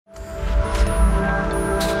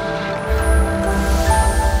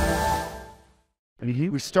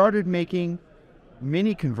we started making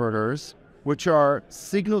mini converters, which are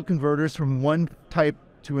signal converters from one type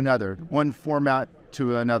to another, one format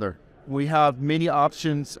to another. We have many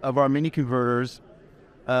options of our mini converters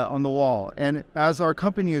on the wall. And as our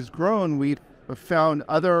company has grown, we've found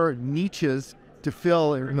other niches to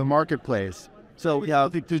fill in the marketplace. So we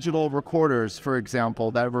have digital recorders, for example,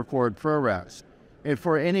 that record ProRes. And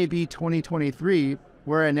for NAB 2023,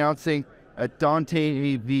 we're announcing a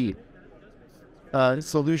Dante AV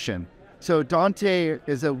solution. So Dante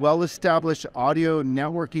is a well-established audio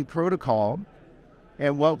networking protocol.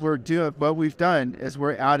 And what we've done is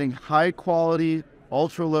we're adding high-quality,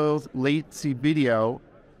 ultra-low latency video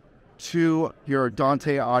to your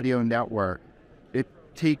Dante audio network. It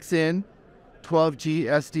takes in 12G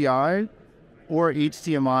SDI or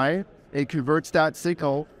HDMI. It converts that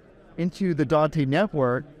signal into the Dante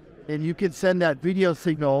network, and you can send that video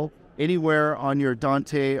signal anywhere on your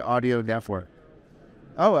Dante audio network.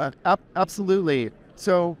 Oh, absolutely.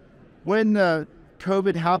 So when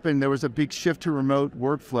COVID happened, there was a big shift to remote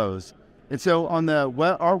workflows. And so on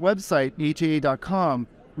our website, HAA.com,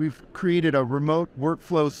 we've created a remote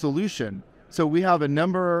workflow solution. So we have a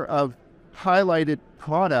number of highlighted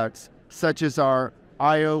products, such as our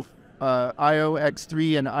IO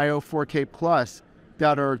X3 and IO 4K Plus,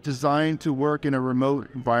 that are designed to work in a remote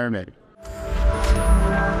environment.